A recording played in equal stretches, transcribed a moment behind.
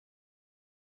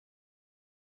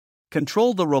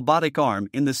Control the robotic arm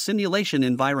in the simulation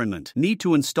environment. Need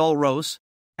to install ROS?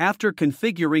 After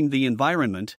configuring the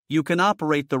environment, you can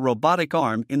operate the robotic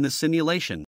arm in the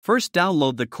simulation. First,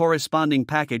 download the corresponding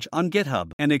package on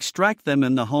GitHub and extract them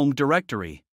in the home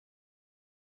directory.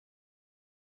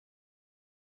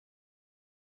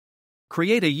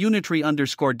 Create a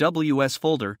Unitary_WS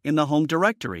folder in the home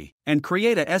directory, and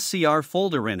create a SCR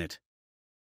folder in it.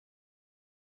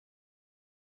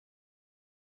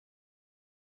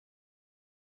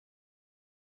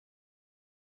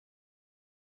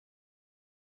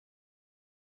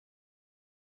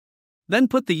 Then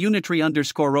put the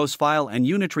Unitary_ROS file and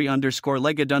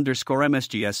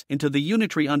Unitary_Legend_MSGS into the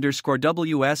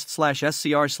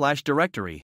Unitary_WS/SCR/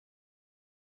 directory.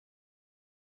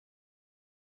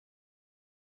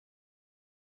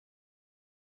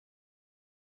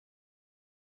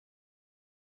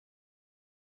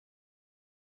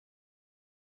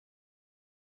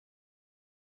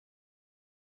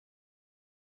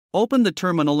 Open the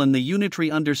terminal in the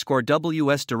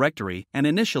Unitary_WS directory and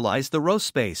initialize the ROS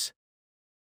space.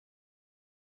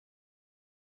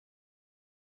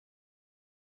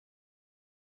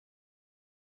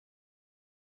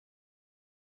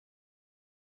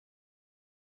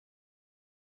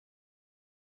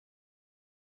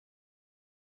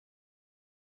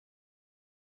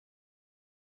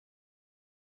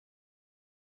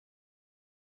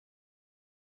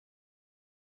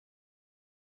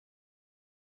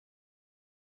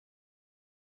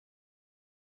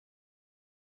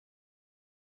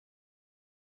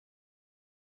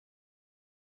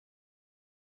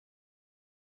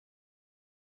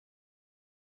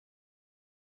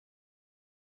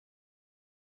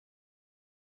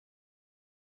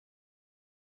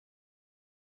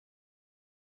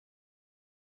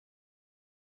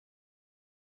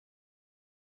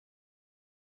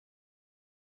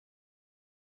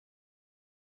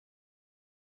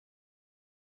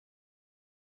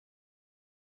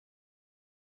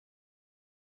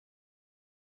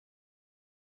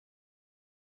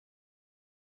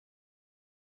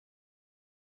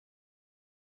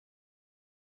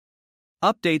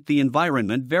 Update the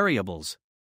environment variables.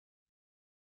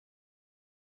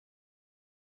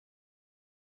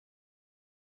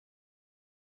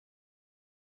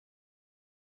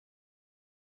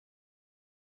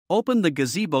 Open the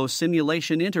Gazebo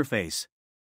simulation interface.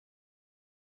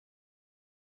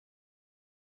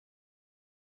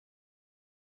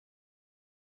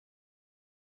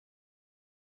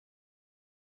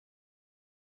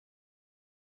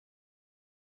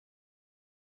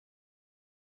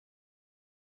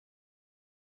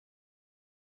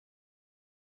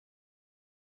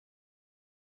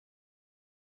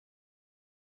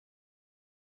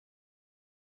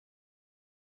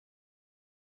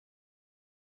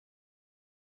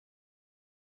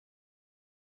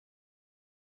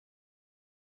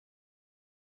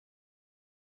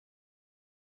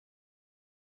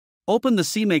 Open the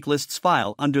CMakeLists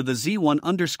file under the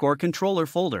Z1_controller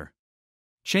folder.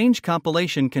 Change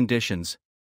compilation conditions.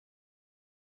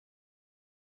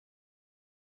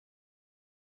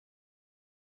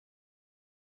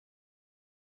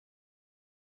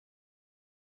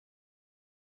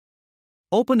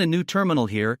 Open a new terminal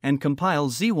here and compile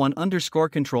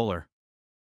Z1_controller.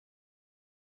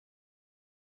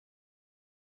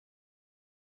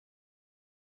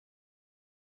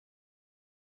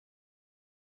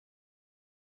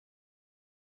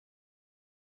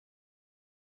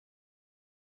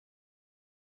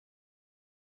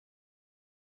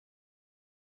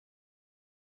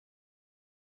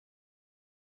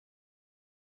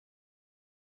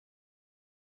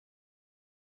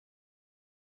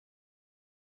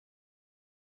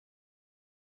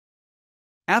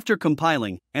 After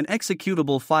compiling, an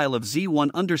executable file of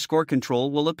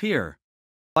Z1_control will appear.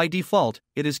 By default,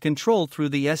 it is controlled through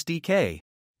the SDK.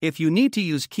 If you need to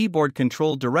use keyboard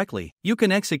control directly, you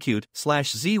can execute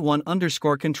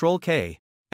 /Z1_control-K.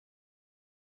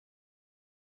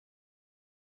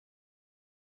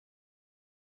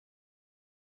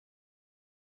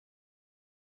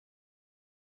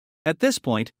 At this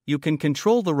point, you can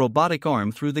control the robotic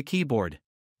arm through the keyboard.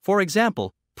 For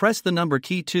example, press the number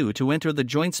key 2 to enter the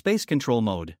joint space control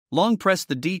mode. Long press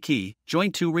the D key,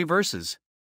 joint 2 reverses.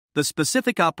 The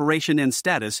specific operation and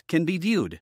status can be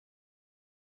viewed.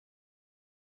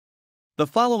 The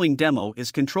following demo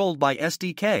is controlled by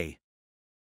SDK.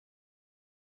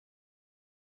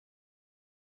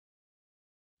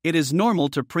 It is normal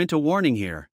to print a warning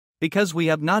here, because we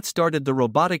have not started the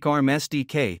robotic arm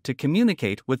SDK to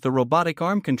communicate with the robotic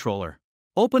arm controller.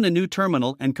 Open a new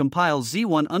terminal and compile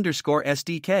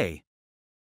Z1_SDK.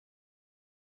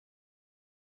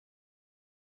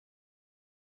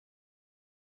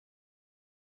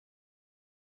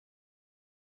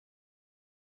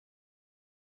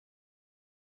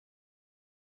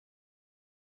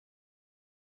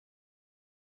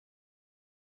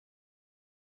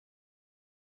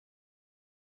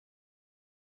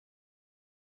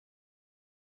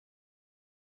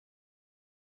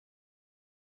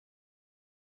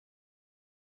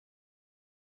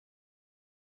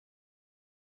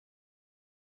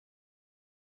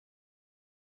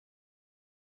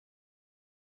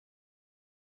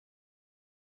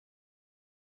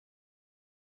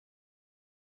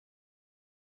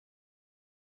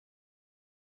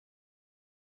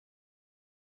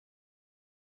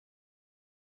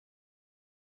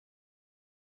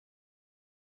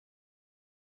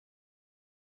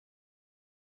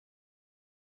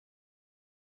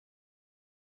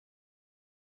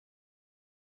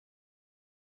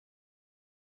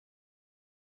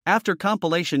 After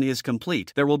compilation is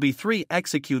complete, there will be 3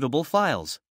 executable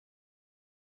files.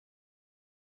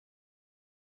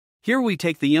 Here we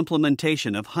take the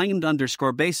implementation of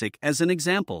hind_basic as an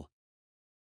example.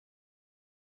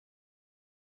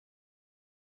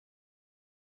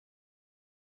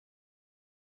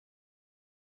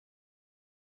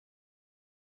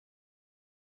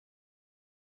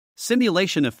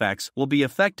 Simulation effects will be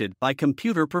affected by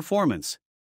computer performance.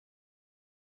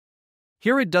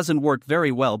 Here it doesn't work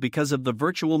very well because of the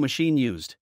virtual machine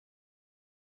used.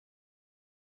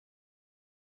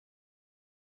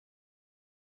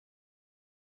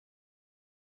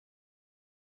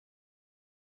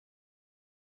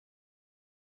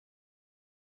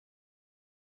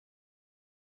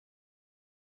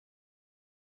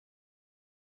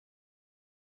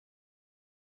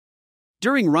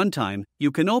 During runtime,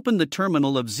 you can open the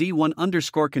terminal of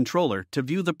Z1_controller to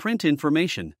view the print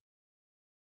information.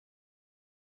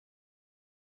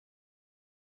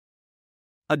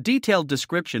 A detailed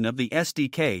description of the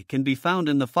SDK can be found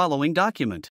in the following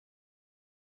document.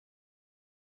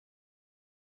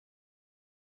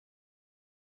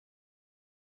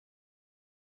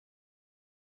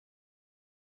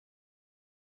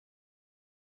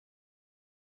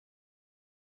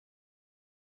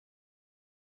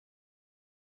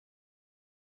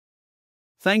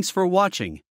 Thanks for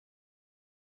watching.